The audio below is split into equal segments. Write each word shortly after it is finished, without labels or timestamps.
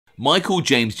Michael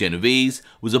James Genovese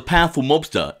was a powerful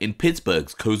mobster in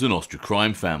Pittsburgh's Cosa Nostra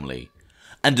crime family,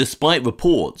 and despite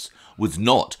reports, was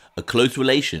not a close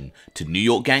relation to New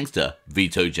York gangster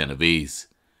Vito Genovese.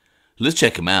 Let's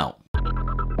check him out.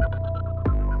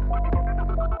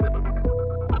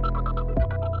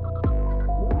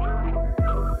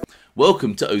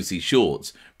 Welcome to OC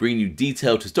Shorts, bringing you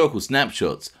detailed historical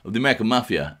snapshots of the American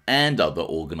Mafia and other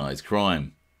organised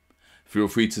crime. Feel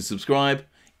free to subscribe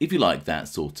if you like that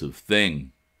sort of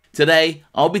thing. Today,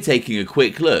 I'll be taking a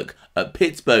quick look at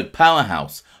Pittsburgh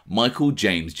powerhouse Michael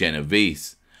James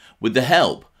Genovese, with the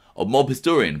help of mob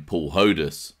historian Paul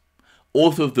Hodes,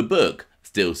 author of the book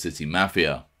Steel City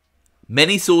Mafia.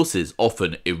 Many sources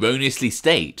often erroneously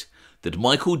state that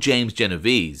Michael James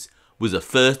Genovese was a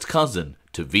first cousin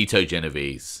to Vito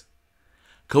Genovese.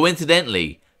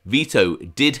 Coincidentally, Vito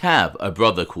did have a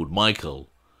brother called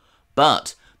Michael,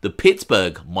 but the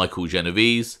Pittsburgh Michael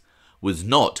Genovese was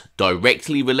not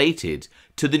directly related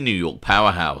to the New York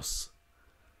powerhouse.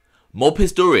 Mob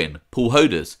historian Paul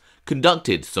Hodes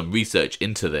conducted some research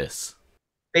into this.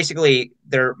 Basically,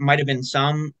 there might have been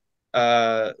some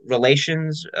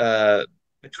relations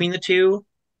between the two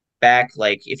back,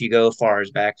 like if you go as far as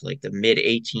back to like the mid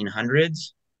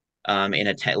 1800s, in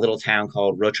a little town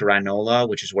called Rotoranola,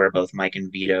 which is where both Mike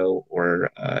and Vito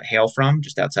were hail from,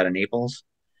 just outside of Naples.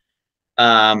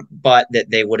 But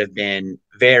that they would have been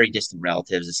very distant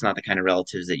relatives. It's not the kind of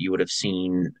relatives that you would have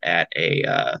seen at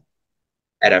a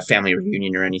family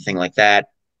reunion or anything like that.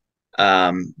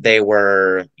 They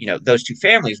were, those two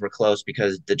families were close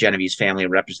because the Genovese family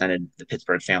represented the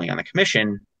Pittsburgh family on the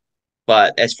commission.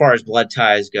 But as far as blood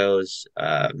ties goes,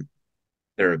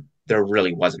 there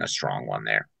really wasn't a strong one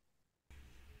there.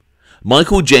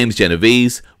 Michael James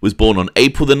Genovese was born on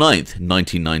April the 9th,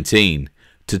 1919,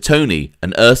 to Tony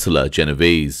and Ursula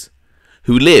Genovese,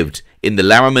 who lived in the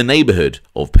Larocca neighborhood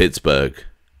of Pittsburgh.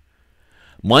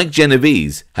 Mike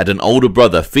Genovese had an older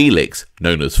brother, Felix,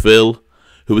 known as Phil,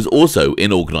 who was also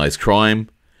in organized crime,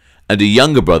 and a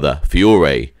younger brother,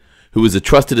 Fiore, who was a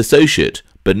trusted associate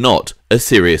but not a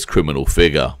serious criminal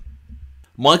figure.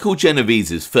 Michael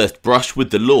Genovese's first brush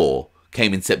with the law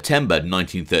came in September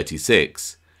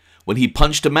 1936, when he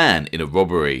punched a man in a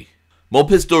robbery. Mob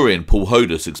historian Paul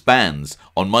Hodes expands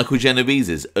on Michael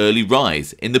Genovese's early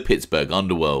rise in the Pittsburgh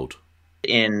underworld.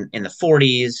 In the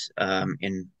 40s,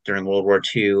 during World War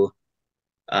II,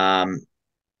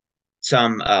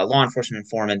 some law enforcement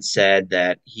informants said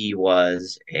that he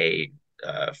was a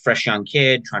fresh young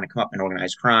kid trying to come up in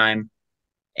organized crime,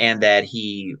 and that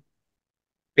he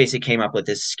basically came up with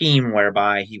this scheme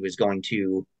whereby he was going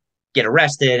to get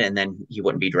arrested and then he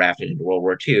wouldn't be drafted into World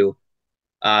War II.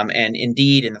 And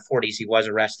indeed, in the 40s, he was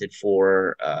arrested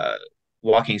for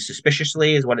walking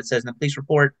suspiciously, is what it says in the police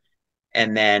report,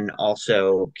 and then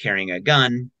also carrying a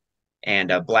gun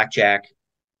and a blackjack.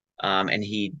 And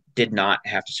he did not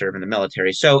have to serve in the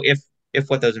military. So if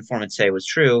what those informants say was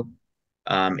true,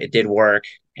 it did work,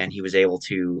 and he was able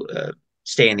to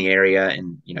stay in the area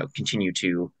and continue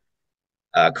to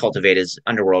cultivate his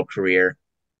underworld career.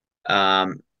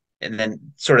 And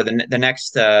then sort of the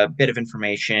next bit of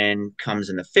information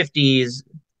comes in the 50s,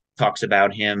 talks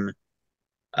about him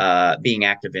being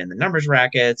active in the numbers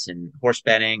rackets and horse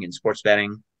betting and sports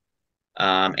betting,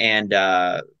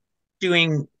 and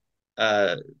doing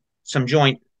some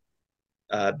joint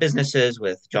businesses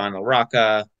with John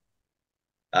Larocca,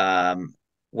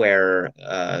 where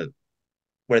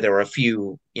there were a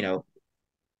few,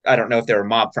 I don't know if there were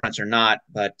mob fronts or not,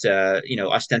 but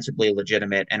ostensibly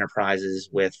legitimate enterprises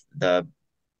with the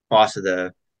boss of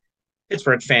the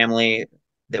Pittsburgh family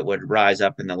that would rise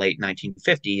up in the late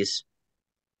 1950s.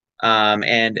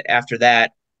 And after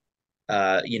that,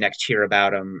 you next hear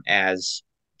about him as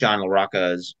John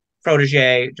Larocca's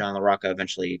protege. John Larocca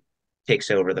eventually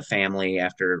takes over the family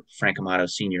after Frank Amato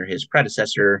Sr., his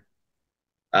predecessor,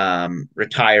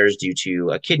 retires due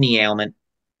to a kidney ailment.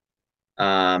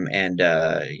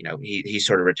 He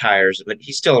sort of retires, but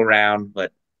he's still around,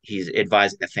 but he's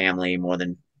advising the family more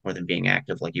than being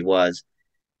active like he was.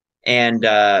 And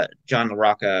John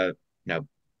Larocca,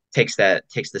 takes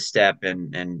the step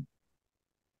and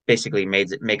basically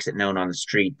makes it known on the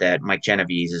street that Mike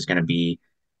Genovese is going to be,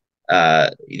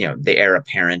 the heir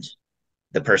apparent,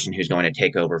 the person who's going to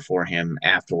take over for him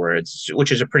afterwards,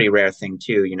 which is a pretty rare thing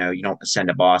too. You don't ascend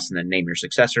a boss and then name your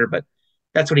successor, but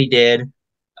that's what he did.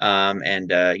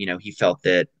 He felt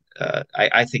that,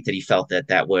 I think that he felt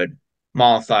that would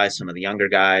mollify some of the younger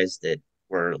guys that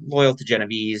were loyal to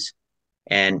Genovese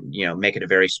and, make it a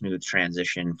very smooth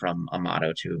transition from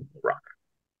Amato to Larocca.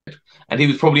 And he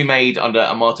was probably made under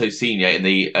Amato Sr. in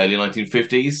the early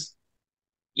 1950s?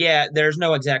 Yeah, there's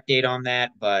no exact date on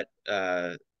that, but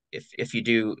if you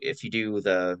do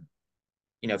the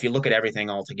if you look at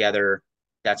everything all together,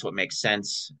 that's what makes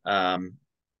sense.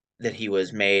 That he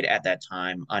was made at that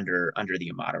time under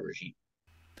the Amato regime.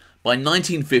 By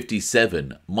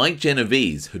 1957, Mike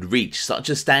Genovese had reached such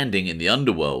a standing in the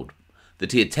underworld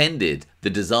that he attended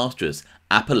the disastrous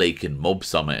Appalachian Mob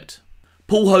Summit.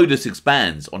 Paul Hodos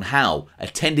expands on how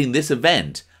attending this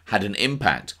event had an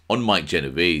impact on Mike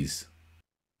Genovese.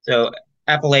 So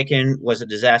Appalachian was a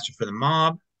disaster for the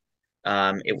mob.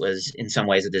 It was in some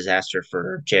ways a disaster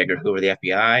for J. Edgar Hoover, the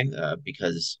FBI,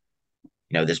 because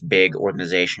this big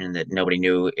organization that nobody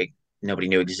knew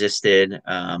existed.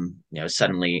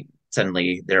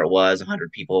 Suddenly there it was,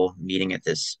 100 people meeting at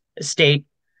this estate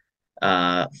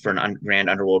for an grand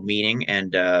underworld meeting,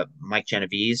 and Mike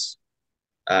Genovese,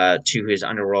 to his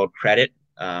underworld credit,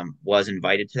 was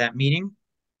invited to that meeting,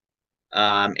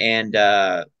 and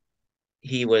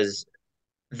he was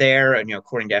there, and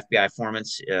according to FBI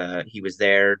informants, he was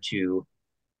there to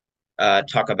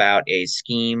talk about a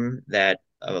scheme that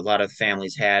a lot of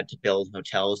families had to build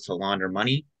hotels to launder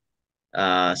money,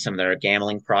 some of their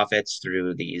gambling profits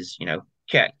through these,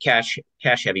 cash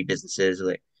heavy businesses,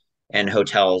 and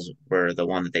hotels were the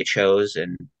one that they chose.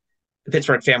 And the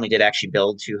Pittsburgh family did actually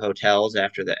build 2 hotels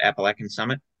after the Appalachian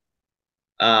Summit.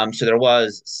 So there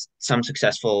was some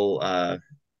successful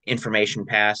information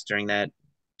passed during that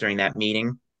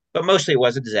meeting, but mostly it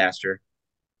was a disaster.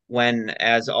 When,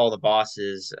 as all the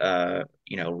bosses,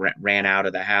 ran out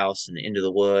of the house and into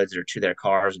the woods or to their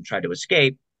cars and tried to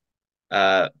escape,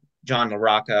 uh, John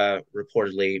Larocca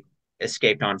reportedly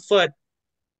escaped on foot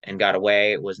and got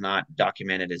away. It was not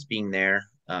documented as being there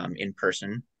in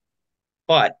person,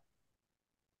 but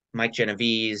Mike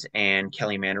Genovese and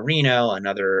Kelly Manarino,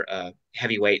 another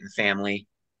heavyweight in the family,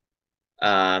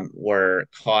 were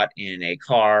caught in a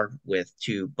car with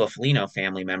 2 Buffalino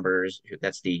family members.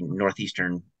 That's the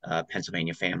northeastern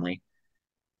Pennsylvania family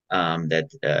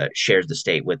that shares the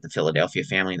state with the Philadelphia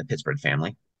family and the Pittsburgh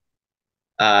family.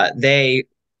 They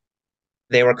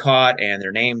were caught and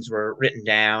their names were written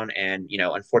down. And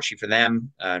unfortunately for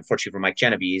them, unfortunately for Mike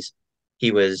Genovese,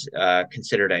 he was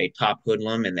considered a top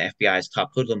hoodlum in the FBI's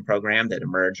top hoodlum program that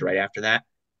emerged right after that.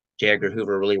 J. Edgar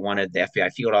Hoover really wanted the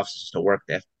FBI field officers to work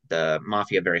the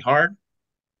mafia very hard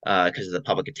because of the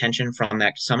public attention from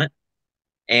that summit.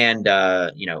 And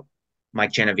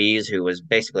Mike Genovese, who was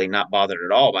basically not bothered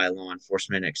at all by law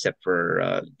enforcement except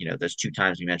for those 2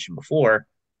 times we mentioned before.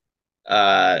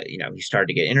 He started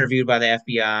to get interviewed by the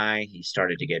FBI. He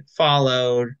started to get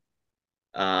followed,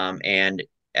 and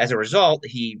as a result,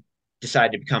 he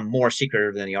decided to become more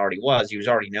secretive than he already was. He was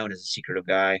already known as a secretive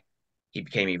guy. He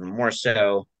became even more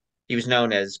so. He was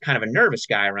known as kind of a nervous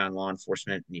guy around law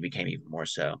enforcement, and he became even more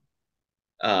so.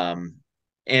 Um,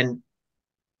 and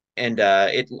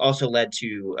it also led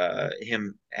to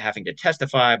him having to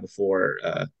testify before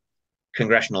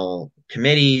congressional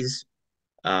committees,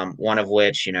 one of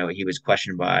which, he was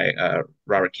questioned by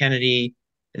Robert Kennedy.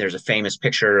 And there's a famous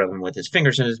picture of him with his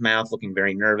fingers in his mouth, looking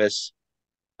very nervous.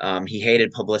 He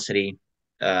hated publicity,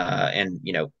 and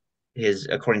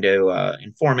according to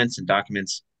informants and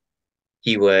documents,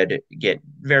 he would get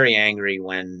very angry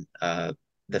when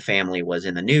the family was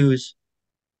in the news,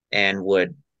 and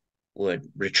would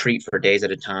retreat for days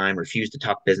at a time, refuse to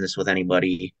talk business with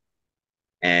anybody,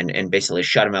 and basically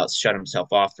shut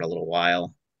himself off for a little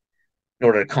while in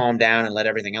order to calm down and let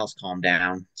everything else calm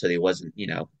down, so that he wasn't,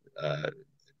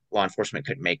 law enforcement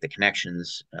couldn't make the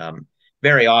connections.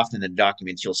 Very often in the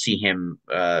documents, you'll see him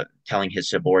telling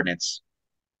his subordinates,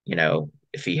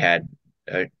 if he had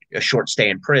a short stay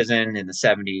in prison in the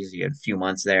 70s, he had a few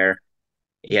months there,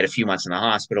 he had a few months in the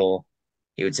hospital.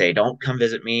 He would say, "Don't come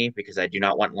visit me because I do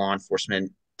not want law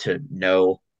enforcement to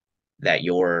know that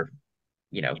you're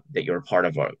part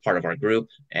of our group,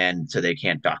 and so they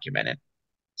can't document it."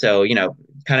 So,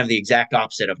 kind of the exact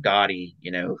opposite of Gotti,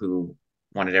 who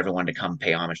wanted everyone to come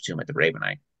pay homage to him at the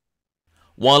Ravenite.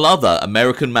 While other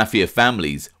American Mafia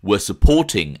families were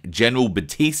supporting General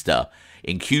Batista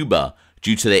in Cuba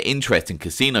due to their interest in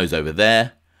casinos over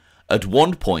there, at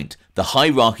one point the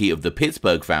hierarchy of the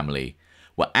Pittsburgh family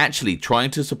were actually trying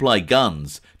to supply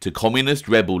guns to communist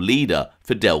rebel leader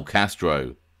Fidel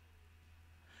Castro.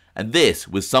 And this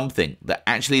was something that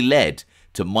actually led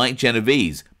to Mike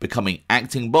Genovese becoming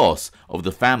acting boss of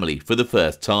the family for the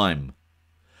first time,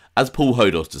 as Paul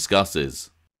Hodos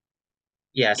discusses.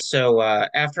 Yeah, so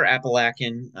after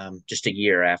Appalachian, just a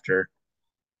year after,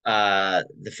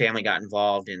 the family got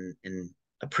involved in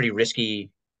a pretty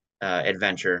risky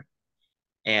adventure.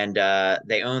 and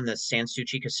they own the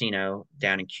Sanssouci Casino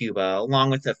down in Cuba,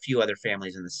 along with a few other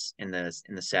families in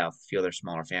the South, a few other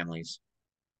smaller families.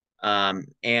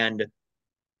 And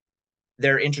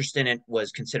their interest in it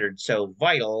was considered so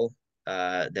vital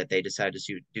that they decided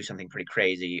to do something pretty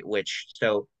crazy.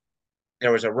 So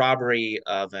there was a robbery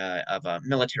of a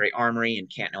military armory in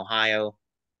Canton, Ohio,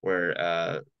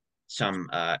 where some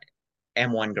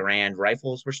M1 Garand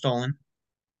rifles were stolen.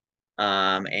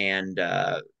 And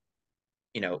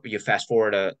you fast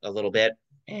forward a little bit,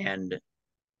 and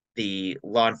the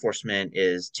law enforcement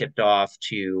is tipped off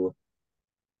to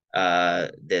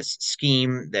this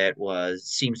scheme that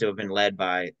seems to have been led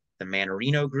by the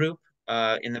Manorino group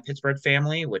in the Pittsburgh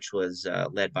family, which was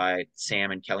led by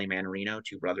Sam and Kelly Manorino,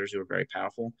 two brothers who were very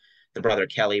powerful. The brother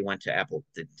Kelly went to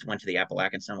the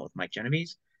Appalachian Summit with Mike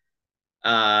Genovese,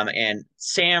 and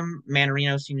Sam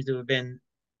Manorino seems to have been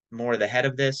more the head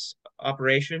of this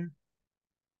operation.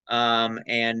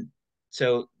 And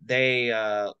so they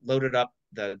loaded up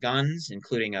the guns,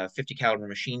 including a 50 caliber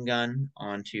machine gun,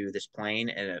 onto this plane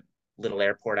at a little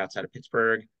airport outside of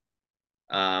Pittsburgh.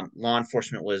 Law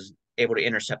enforcement was able to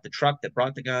intercept the truck that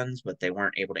brought the guns, but they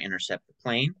weren't able to intercept the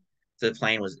plane. So the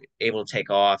plane was able to take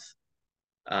off.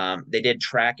 They did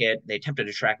track it. They attempted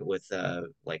to track it with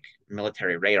like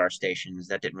military radar stations.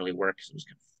 That didn't really work because it was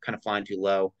kind of flying too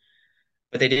low.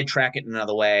 But they did track it in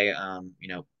another way.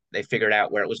 They figured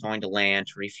out where it was going to land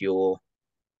to refuel,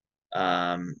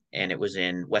 and it was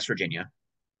in West Virginia.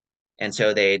 And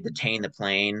so they detained the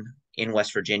plane in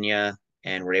West Virginia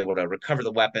and were able to recover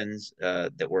the weapons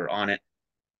that were on it,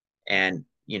 and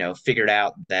figured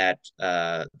out that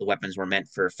the weapons were meant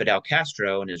for Fidel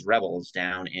Castro and his rebels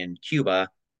down in Cuba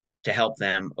to help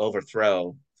them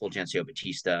overthrow Fulgencio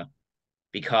Batista,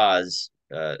 because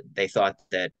they thought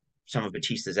that some of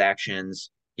Batista's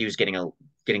actions, he was getting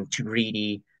too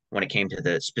greedy when it came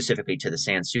to specifically to the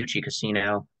Sanssouci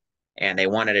Casino, and they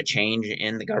wanted a change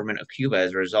in the government of Cuba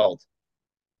as a result.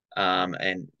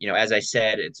 And as I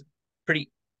said, it's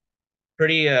pretty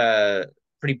pretty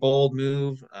pretty bold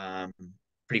move,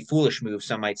 pretty foolish move,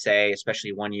 some might say,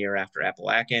 especially 1 year after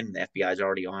Appalachian. The FBI is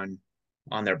already on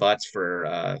their butts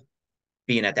for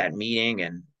being at that meeting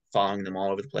and following them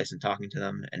all over the place and talking to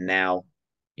them. And now,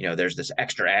 there's this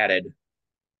extra added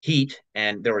heat,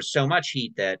 and there was so much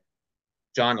heat that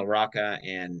John Larocca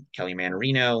and Kelly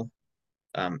Manorino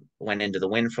went into the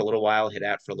wind for a little while, hid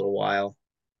out for a little while.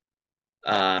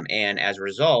 And as a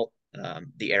result,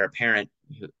 the heir apparent,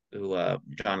 who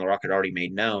John Larocca had already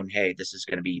made known, hey, this is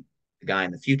going to be the guy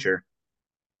in the future,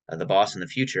 the boss in the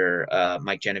future.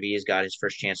 Mike Genovese got his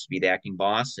first chance to be the acting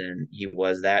boss, and he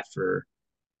was that for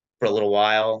a little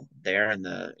while there in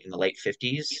the late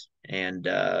 50s, and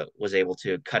was able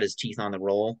to cut his teeth on the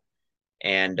role.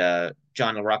 And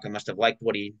John LaRocca must have liked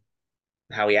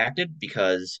how he acted,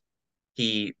 because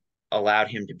he allowed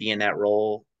him to be in that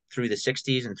role through the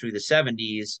 60s and through the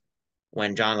 70s,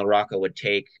 when John LaRocca would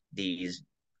take these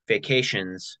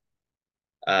vacations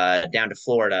down to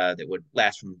Florida that would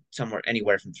last from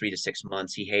anywhere from 3 to 6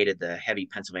 months. He hated the heavy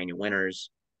Pennsylvania winters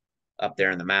up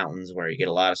there in the mountains, where you get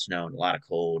a lot of snow and a lot of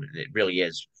cold, and it really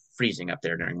is freezing up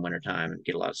there during wintertime and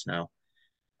get a lot of snow.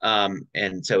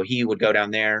 And so he would go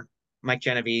down there. Mike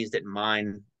Genovese didn't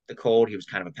mind the cold. He was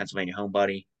kind of a Pennsylvania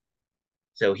homebody.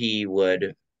 So he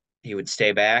would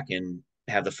stay back and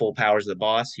have the full powers of the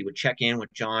boss. He would check in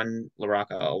with John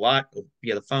LaRocca a lot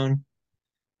via the phone,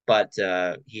 but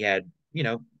he had,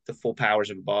 the full powers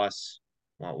of a boss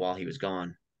while he was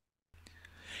gone.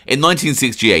 In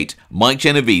 1968, Mike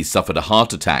Genovese suffered a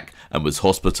heart attack and was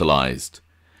hospitalized.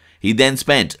 He then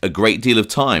spent a great deal of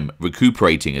time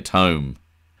recuperating at home.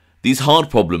 These heart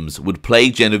problems would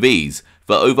plague Genovese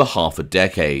for over half a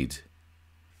decade.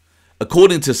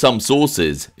 According to some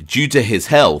sources, due to his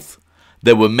health,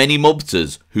 there were many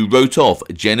mobsters who wrote off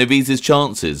Genovese's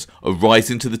chances of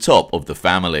rising to the top of the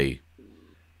family.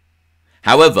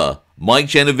 However, Mike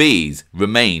Genovese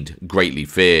remained greatly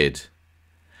feared.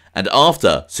 And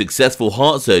after successful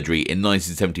heart surgery in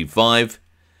 1975,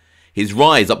 his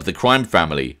rise up the crime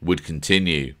family would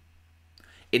continue.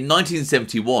 In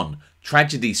 1971,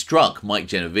 tragedy struck Mike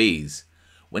Genovese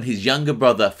when his younger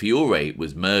brother Fiore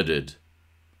was murdered,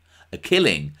 a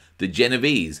killing that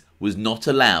Genovese was not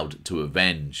allowed to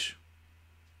avenge.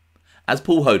 As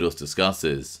Paul Hodos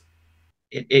discusses,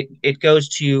 it goes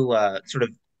to sort of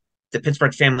the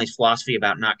Pittsburgh family's philosophy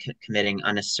about not committing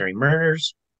unnecessary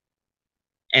murders,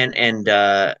 and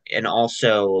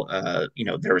also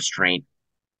their restraint.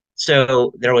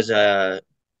 So there was a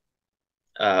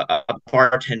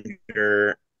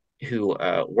bartender who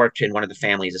worked in one of the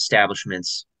family's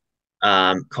establishments,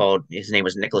 his name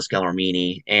was Nicholas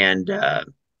Gelormini, and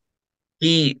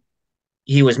he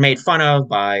he was made fun of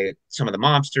by some of the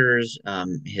mobsters.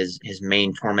 His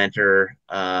main tormentor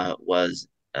was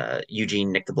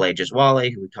Eugene Nick the Blade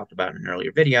Gesuale, who we talked about in an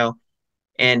earlier video,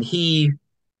 and he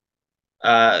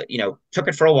took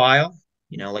it for a while,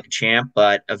 like a champ,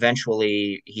 but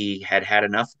eventually he had had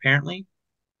enough apparently,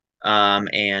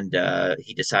 and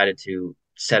he decided to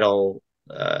settle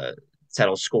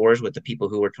scores with the people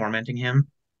who were tormenting him,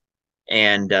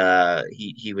 and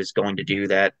he was going to do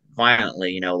that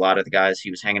violently. A lot of the guys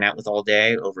he was hanging out with all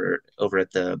day over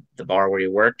at the bar where he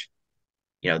worked,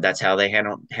 that's how they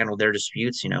handled their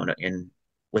disputes, in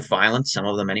with violence, some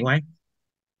of them anyway.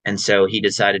 And so he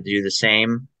decided to do the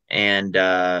same. And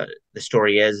the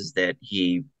story is that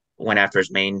he went after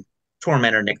his main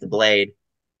tormentor, Nick the Blade,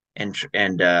 and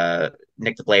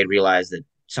Nick the Blade realized that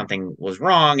something was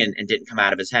wrong and didn't come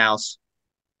out of his house.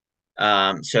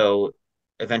 So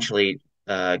eventually,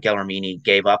 Gellermini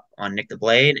gave up on Nick the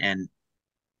Blade and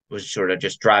was sort of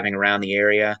just driving around the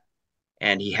area.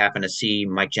 And he happened to see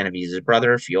Mike Genovese's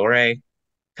brother, Fiore,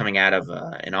 coming out of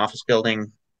an office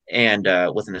building and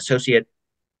with an associate.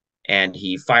 And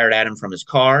he fired at him from his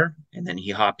car. And then he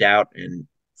hopped out and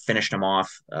finished him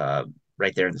off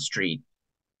right there in the street.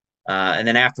 And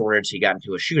then afterwards, he got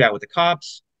into a shootout with the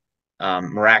cops.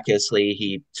 Miraculously,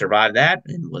 he survived that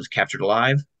and was captured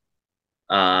alive.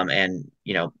 And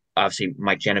obviously,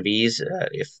 Mike Genovese,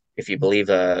 if you believe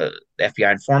the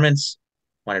FBI informants,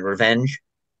 wanted revenge.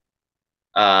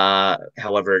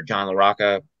 However, John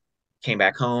Larocca came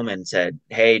back home and said,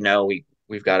 "Hey, no,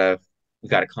 we've got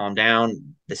to calm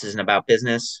down. This isn't about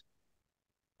business.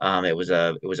 It was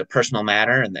a personal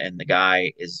matter, and the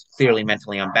guy is clearly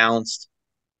mentally unbalanced.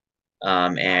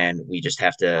 And we just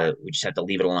have to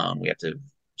leave it alone. We have to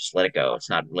just let it go. It's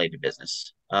not related to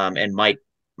business." And Mike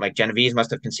Genovese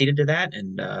must have conceded to that,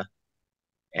 and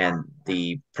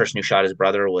the person who shot his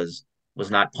brother was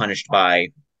not punished by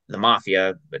the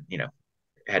mafia, but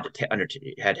had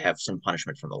to have some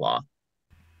punishment from the law.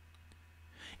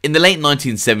 In the late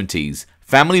 1970s,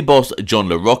 family boss John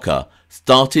Larocca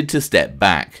started to step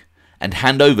back and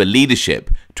hand over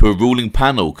leadership to a ruling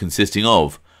panel consisting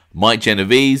of Mike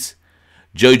Genovese,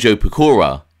 Jojo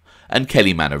Pecora, and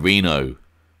Kelly Mannarino.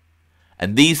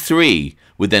 And these three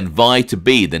would then vie to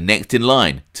be the next in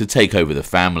line to take over the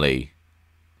family.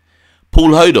 Paul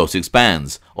Hodos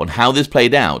expands on how this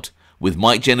played out, with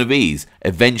Mike Genovese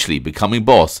eventually becoming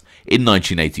boss in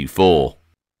 1984.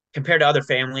 Compared to other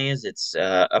families, it's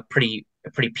a pretty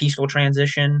peaceful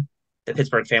transition. The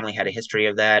Pittsburgh family had a history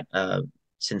of that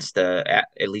since at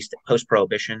least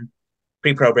post-prohibition.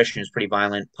 Pre-prohibition is pretty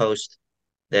violent. Post,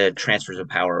 the transfers of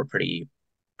power are pretty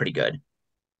good.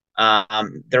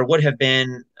 There would have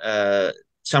been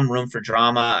some room for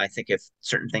drama, I think, if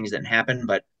certain things didn't happen.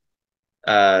 But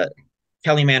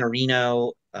Kelly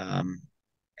Mannarino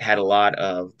had a lot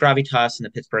of gravitas in the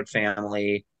Pittsburgh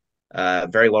family.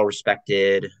 Very well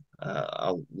respected,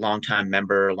 a longtime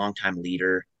member, a longtime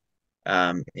leader.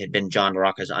 Had been John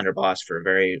Larocca's underboss for a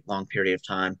very long period of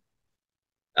time.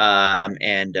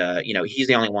 And he's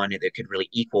the only one that could really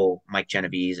equal Mike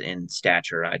Genovese in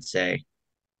stature, I'd say,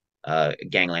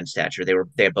 gangland stature.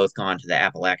 They had both gone to the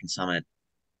Appalachian Summit.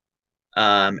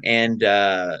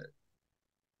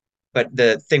 But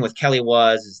the thing with Kelly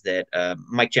is that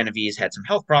Mike Genovese had some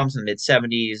health problems in the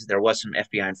mid-70s. There was some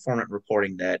FBI informant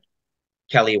reporting that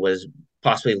Kelly was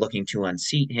possibly looking to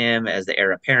unseat him as the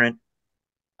heir apparent,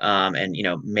 and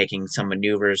making some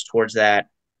maneuvers towards that.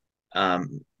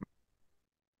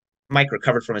 Mike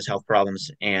recovered from his health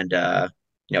problems and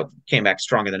came back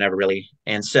stronger than ever, really.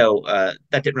 And so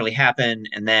that didn't really happen.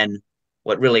 And then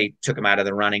what really took him out of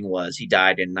the running was he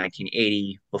died in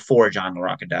 1980 before John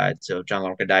Larocca died. So John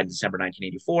Larocca died in December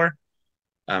 1984.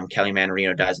 Kelly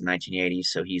Mannarino dies in 1980,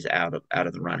 so he's out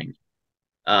of the running.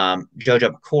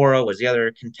 Jojo Pecora was the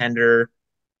other contender.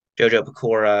 Jojo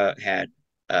Pecora had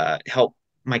helped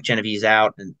Mike Genovese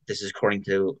out, and this is according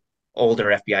to older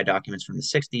FBI documents from the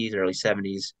 60s, early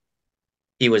 70s.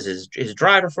 He was his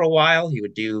driver for a while. He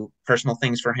would do personal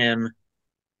things for him.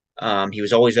 He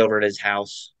was always over at his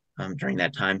house during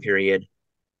that time period,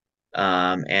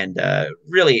 and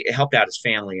really helped out his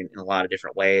family in a lot of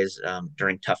different ways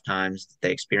during tough times that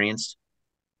they experienced.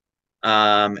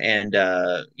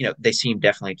 They seem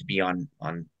definitely to be on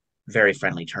very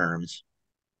friendly terms.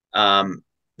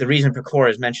 The reason Pecora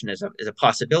is mentioned as a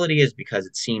possibility is because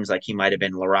it seems like he might have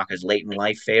been Larocca's late in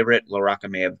life favorite. Larocca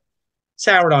may have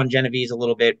soured on Genovese a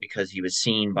little bit because he was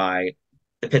seen by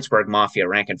the Pittsburgh Mafia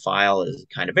rank and file as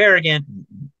kind of arrogant,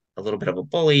 a little bit of a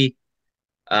bully.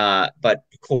 But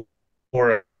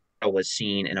Pecora was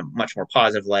seen in a much more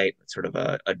positive light, sort of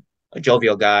a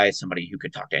jovial guy, somebody who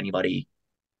could talk to anybody.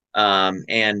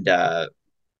 And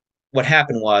what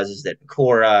happened was is that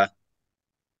Pecora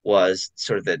was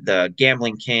sort of the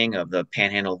gambling king of the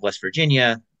Panhandle of West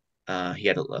Virginia. He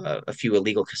had a few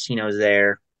illegal casinos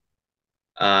there,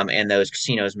 and those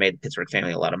casinos made the Pittsburgh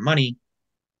family a lot of money.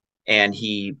 And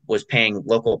he was paying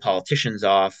local politicians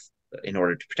off in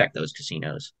order to protect those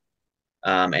casinos.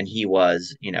 And he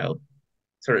was,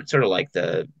 sort of like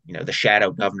the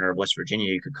shadow governor of West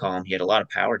Virginia, you could call him. He had a lot of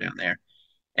power down there,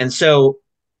 and so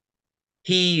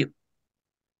he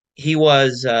he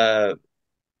was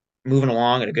moving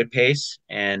along at a good pace.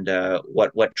 And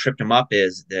what tripped him up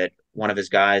is that one of his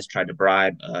guys tried to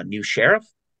bribe a new sheriff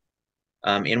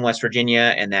in West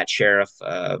Virginia, and that sheriff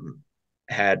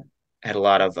had had a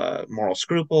lot of moral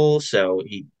scruples, so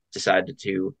he decided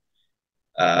to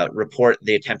report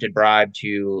the attempted bribe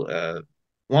to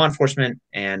law enforcement,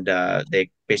 and they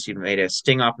basically made a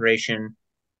sting operation,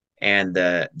 and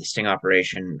the sting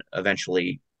operation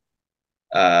eventually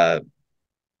uh,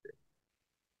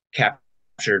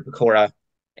 captured Pecora,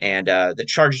 and the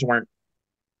charges weren't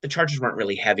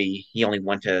really heavy. He only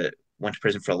went to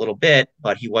prison for a little bit,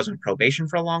 but he was on probation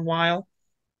for a long while.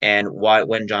 And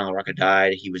when John Larocca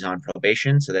died, he was on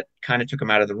probation, so that kind of took him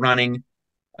out of the running.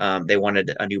 They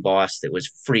wanted a new boss that was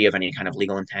free of any kind of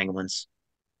legal entanglements.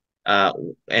 Uh,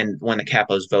 and when the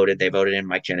Capos voted, they voted in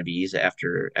Mike Genovese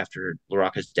after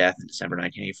Larocca's death in December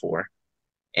 1984.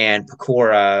 And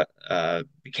Pecora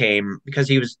became, because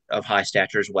he was of high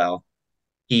stature as well,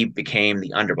 he became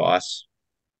the underboss.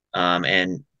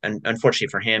 And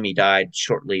unfortunately for him, he died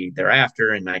shortly thereafter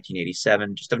in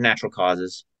 1987, just of natural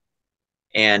causes.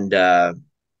 And that's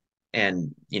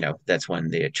when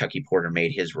the Chucky Porter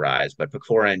made his rise. But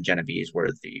Pecora and Genovese were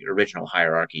the original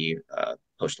hierarchy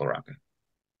post Larocca.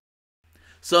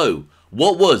 So,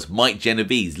 what was Mike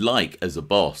Genovese like as a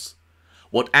boss?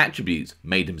 What attributes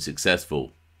made him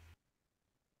successful?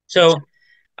 So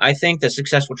I think the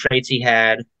successful traits he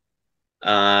had,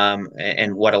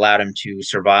 and what allowed him to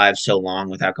survive so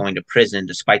long without going to prison,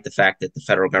 despite the fact that the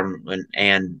federal government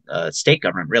and state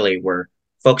government really were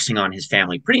focusing on his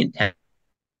family pretty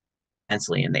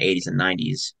intensely in the 80s and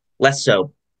 90s. Less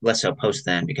so post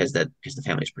then, because the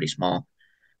family is pretty small.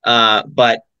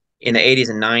 But in the 80s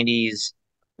and 90s,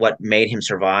 what made him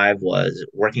survive was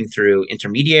working through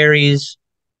intermediaries,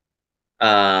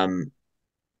 um,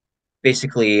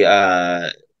 basically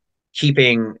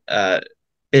keeping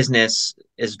business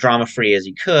as drama free as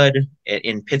he could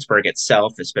in Pittsburgh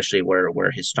itself, especially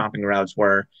where his stomping grounds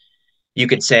were. You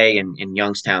could say in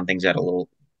Youngstown things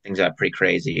got pretty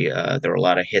crazy. There were a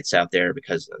lot of hits out there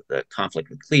because of the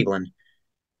conflict with Cleveland.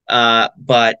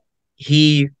 But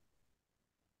he,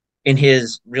 in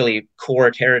his really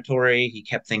core territory, he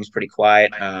kept things pretty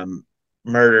quiet.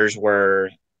 Murders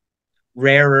were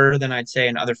rarer than I'd say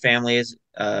in other families.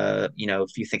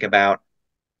 If you think about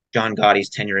John Gotti's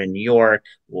tenure in New York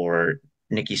or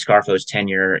Nicky Scarfo's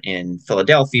tenure in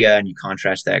Philadelphia, and you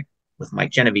contrast that with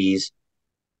Mike Genovese,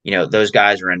 those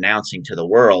guys are announcing to the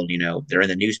world, they're in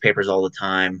the newspapers all the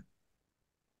time.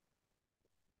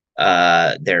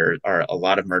 There are a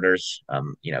lot of murders,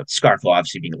 Scarfo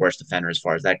obviously being the worst offender as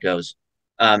far as that goes.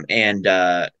 And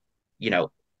you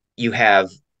know, you have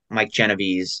Mike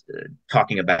Genovese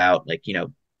talking about, like, a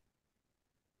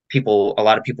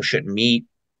lot of people shouldn't meet,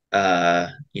 uh,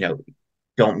 you know,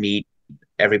 don't meet,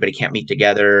 everybody can't meet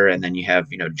together. And then you have,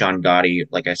 John Gotti,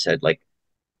 like I said, like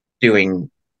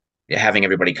doing, having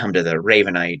everybody come to the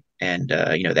Ravenite, and,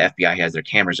 the FBI has their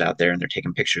cameras out there and they're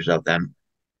taking pictures of them.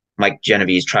 Mike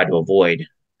Genovese tried to avoid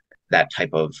that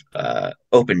type of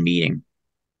open meeting.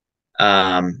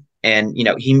 And,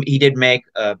 he did make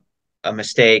a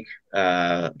mistake,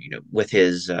 with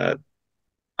his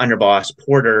underboss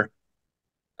Porter,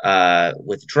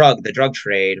 with the drug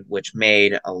trade, which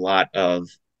made a lot of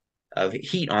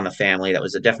heat on the family. That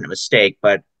was a definite mistake,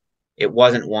 but it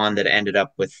wasn't one that ended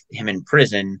up with him in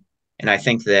prison. And I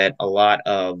think that a lot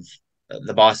of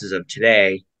the bosses of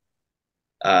today,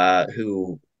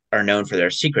 who are known for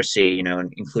their secrecy,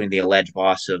 including the alleged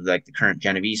boss of, like, the current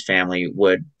Genovese family,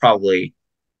 would probably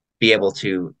be able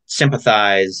to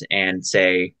sympathize and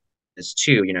say this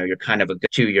too. You're kind of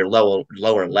to your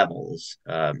lower levels.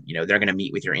 They're going to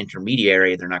meet with your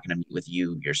intermediary. They're not going to meet with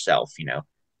you yourself.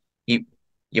 You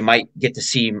you might get to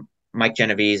see Mike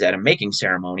Genovese at a making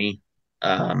ceremony,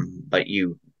 but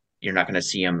you're not going to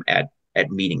see him at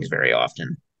meetings very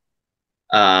often.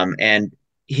 And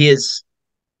his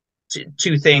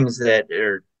two things that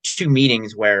are two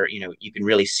meetings where you can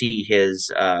really see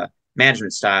his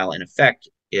management style in effect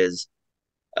is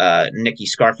Nicky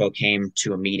Scarfo came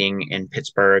to a meeting in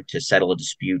Pittsburgh to settle a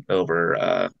dispute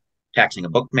over taxing a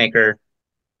bookmaker.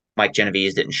 Mike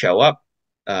Genovese didn't show up.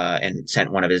 and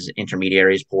sent one of his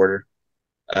intermediaries, Porter,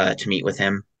 to meet with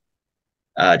him,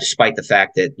 despite the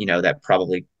fact that that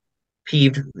probably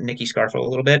peeved Nicky Scarfo a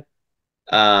little bit.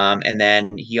 And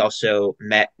then he also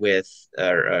met with,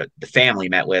 or the family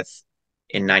met with,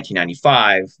 in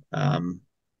 1995,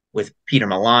 with Peter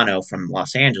Milano from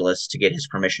Los Angeles to get his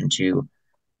permission to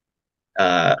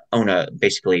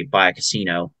basically buy a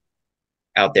casino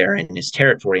out there in his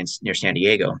territory near San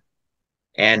Diego.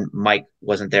 And Mike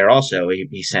wasn't there. Also,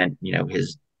 he sent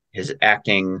his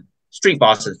acting street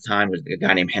boss at the time was a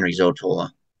guy named Henry Zottola.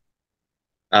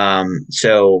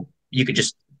 So you could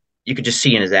just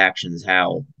see in his actions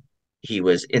how he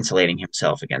was insulating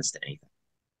himself against anything.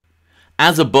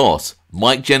 As a boss,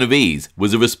 Mike Genovese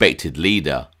was a respected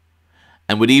leader,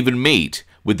 and would even meet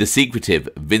with the secretive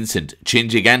Vincent Chin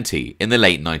Gigante in the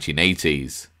late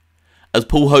 1980s. As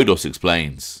Paul Hodos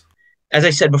explains. As I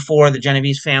said before, the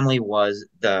Genovese family was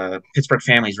the Pittsburgh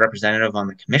family's representative on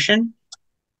the commission,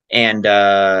 and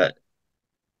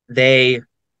they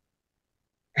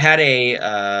had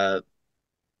a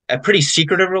pretty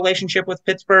secretive relationship with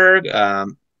Pittsburgh.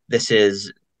 This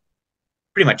is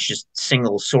pretty much just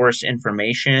single source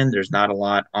information. There's not a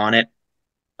lot on it.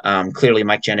 Clearly,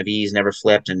 Mike Genovese never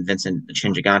flipped, and Vincent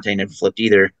Chin Gigante never flipped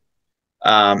either.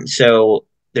 So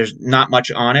there's not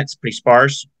much on it. It's pretty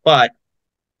sparse. But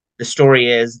the story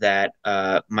is that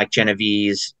Mike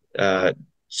Genovese,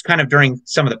 kind of during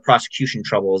some of the prosecution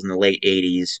troubles in the late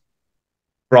 80s,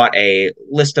 brought a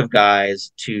list of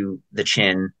guys to the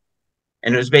Chin,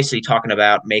 and it was basically talking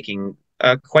about making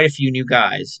quite a few new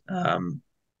guys.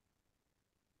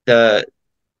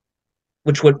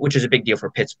 Which is a big deal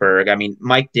for Pittsburgh. I mean,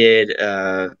 Mike did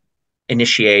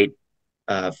initiate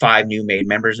 5 new made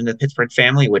members into the Pittsburgh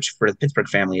family, which for the Pittsburgh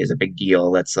family is a big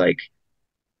deal. That's like,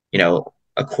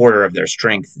 a quarter of their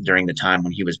strength during the time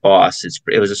when he was boss.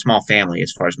 It was a small family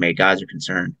as far as made guys are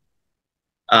concerned.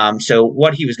 So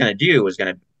what he was going to do was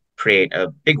going to create a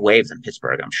big wave in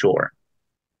Pittsburgh, I'm sure.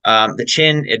 The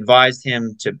Chin advised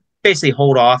him to basically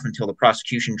hold off until the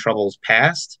prosecution troubles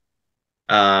passed,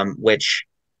 which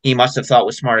he must have thought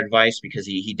was smart advice because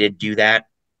he did do that.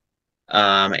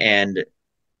 And,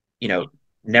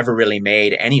 never really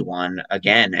made anyone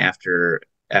again after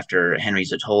Henry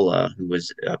Zottola, who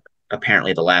was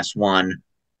apparently the last one.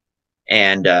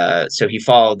 And so he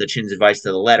followed the Chin's advice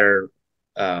to the letter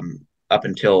up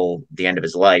until the end of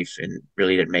his life and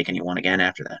really didn't make anyone again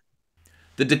after that.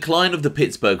 The decline of the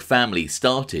Pittsburgh family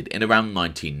started in around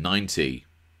 1990.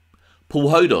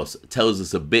 Paul Hodos tells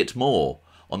us a bit more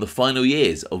on the final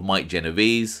years of Mike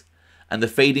Genovese and the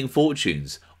fading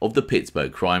fortunes of the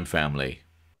Pittsburgh crime family.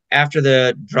 After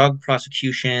the drug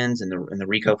prosecutions and the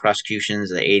RICO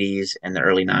prosecutions of the 80s and the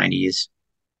early 90s,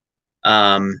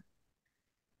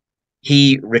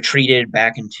 he retreated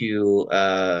back into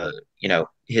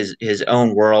his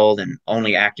own world and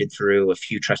only acted through a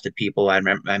few trusted people. I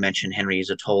mentioned Henry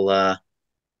Zottola,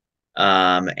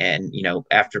 and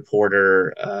after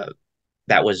Porter,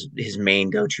 that was his main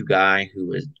go-to guy who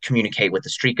would communicate with the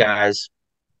street guys.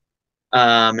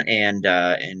 And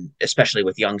especially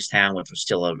with Youngstown, which was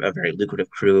still a very lucrative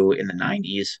crew in the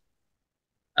 90s.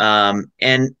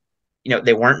 And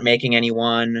they weren't making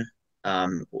anyone,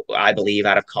 I believe,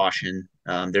 out of caution.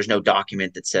 There's no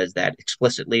document that says that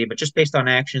explicitly, but just based on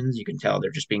actions, you can tell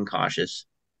they're just being cautious.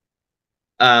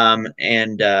 And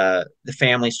the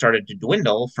family started to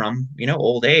dwindle from,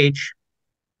 old age.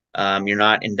 You're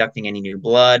not inducting any new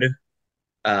blood.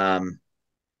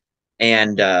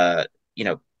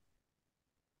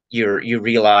 You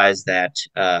realize that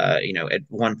at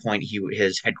one point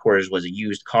his headquarters was a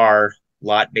used car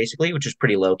lot, basically, which is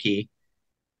pretty low key.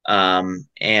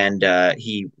 And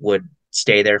he would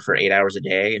stay there for 8 hours a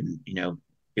day, and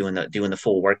doing the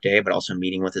full work day, but also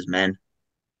meeting with his men.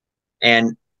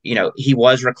 And he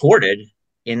was recorded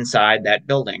inside that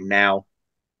building. Now,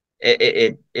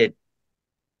 it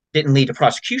didn't lead to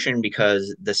prosecution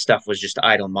because the stuff was just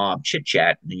idle mob chit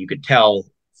chat, and you could tell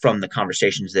from the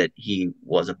conversations that he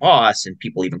was a boss, and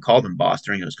people even called him boss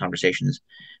during those conversations,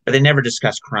 but they never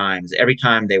discussed crimes. Every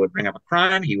time they would bring up a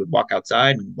crime, he would walk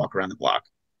outside and walk around the block.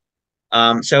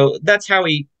 So that's how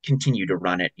he continued to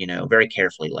run it, very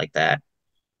carefully like that.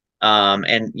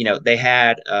 And they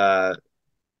had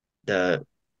the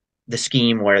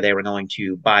scheme where they were going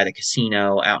to buy the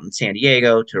casino out in San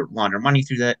Diego to launder money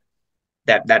through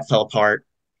that fell apart.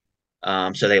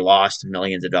 So they lost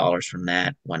millions of dollars from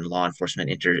that when law enforcement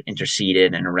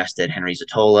interceded and arrested Henry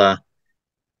Zottola.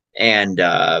 And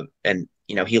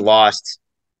he lost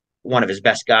one of his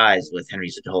best guys with Henry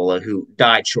Zottola, who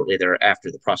died shortly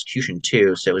thereafter the prosecution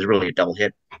too. So it was really a double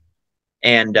hit.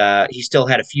 And he still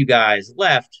had a few guys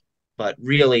left, but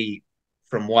really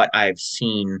from what I've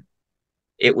seen,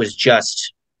 it was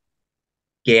just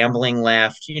gambling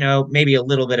left, maybe a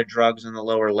little bit of drugs on the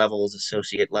lower levels,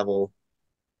 associate level.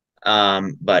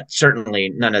 But certainly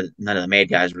none of the made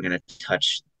guys were going to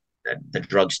touch the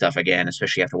drug stuff again,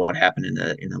 especially after what happened in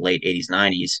the late 80s,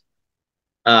 90s.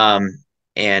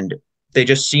 And they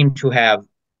just seem to have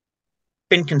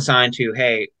been consigned to,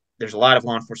 hey, there's a lot of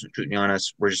law enforcement scrutiny on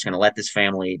us. We're just going to let this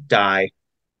family die.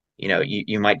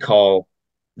 You might call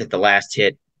that the last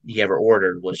hit he ever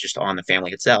ordered was just on the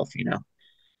family itself.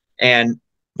 And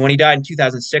when he died in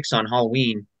 2006 on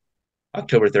Halloween,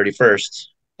 October 31st,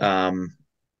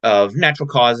 of natural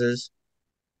causes,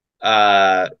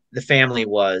 the family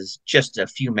was just a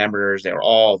few members. They were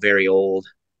all very old.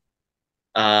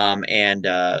 And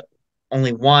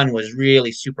only one was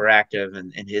really super active,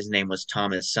 and his name was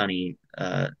Thomas Sonny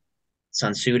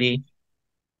Sunsudi.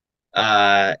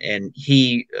 And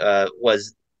he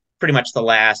was pretty much the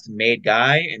last made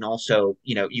guy, and also,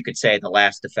 you could say the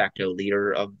last de facto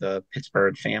leader of the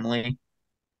Pittsburgh family.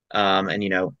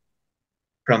 And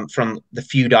from the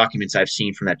few documents I've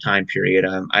seen from that time period,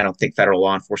 I don't think federal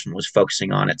law enforcement was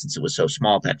focusing on it since it was so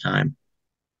small at that time.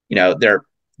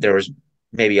 There was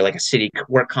maybe like a city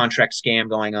work contract scam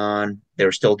going on. They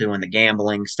were still doing the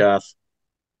gambling stuff.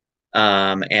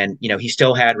 And he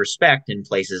still had respect in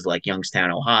places like Youngstown,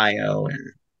 Ohio,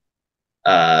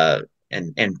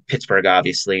 and Pittsburgh,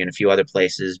 obviously, and a few other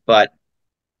places.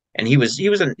 And he was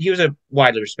a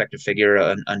widely respected figure,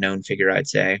 a known figure, I'd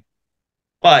say.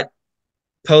 But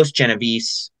post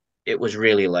Genovese, it was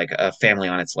really like a family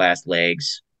on its last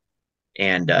legs.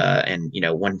 And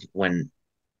when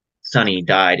Sonny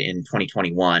died in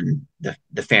 2021,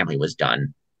 the family was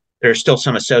done. There's still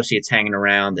some associates hanging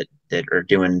around that are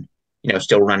doing,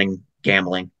 still running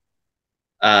gambling,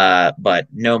 but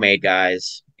no made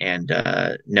guys, and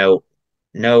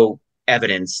no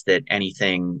evidence that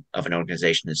anything of an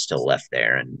organization is still left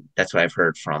there. And that's what I've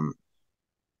heard from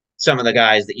some of the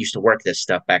guys that used to work this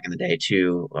stuff back in the day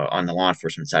too, on the law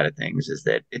enforcement side of things, is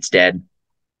that it's dead.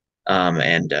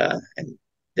 And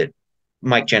that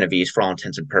Mike Genovese, for all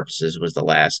intents and purposes, was the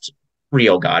last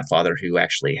real godfather who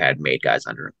actually had made guys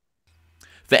under him.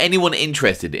 For anyone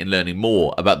interested in learning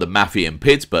more about the Mafia in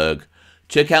Pittsburgh,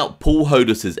 check out Paul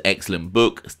Hodis's excellent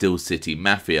book, Steel City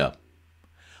Mafia.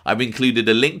 I've included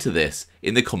a link to this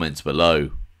in the comments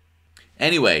below.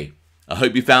 Anyway, I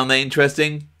hope you found that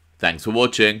interesting. Thanks for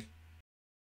watching.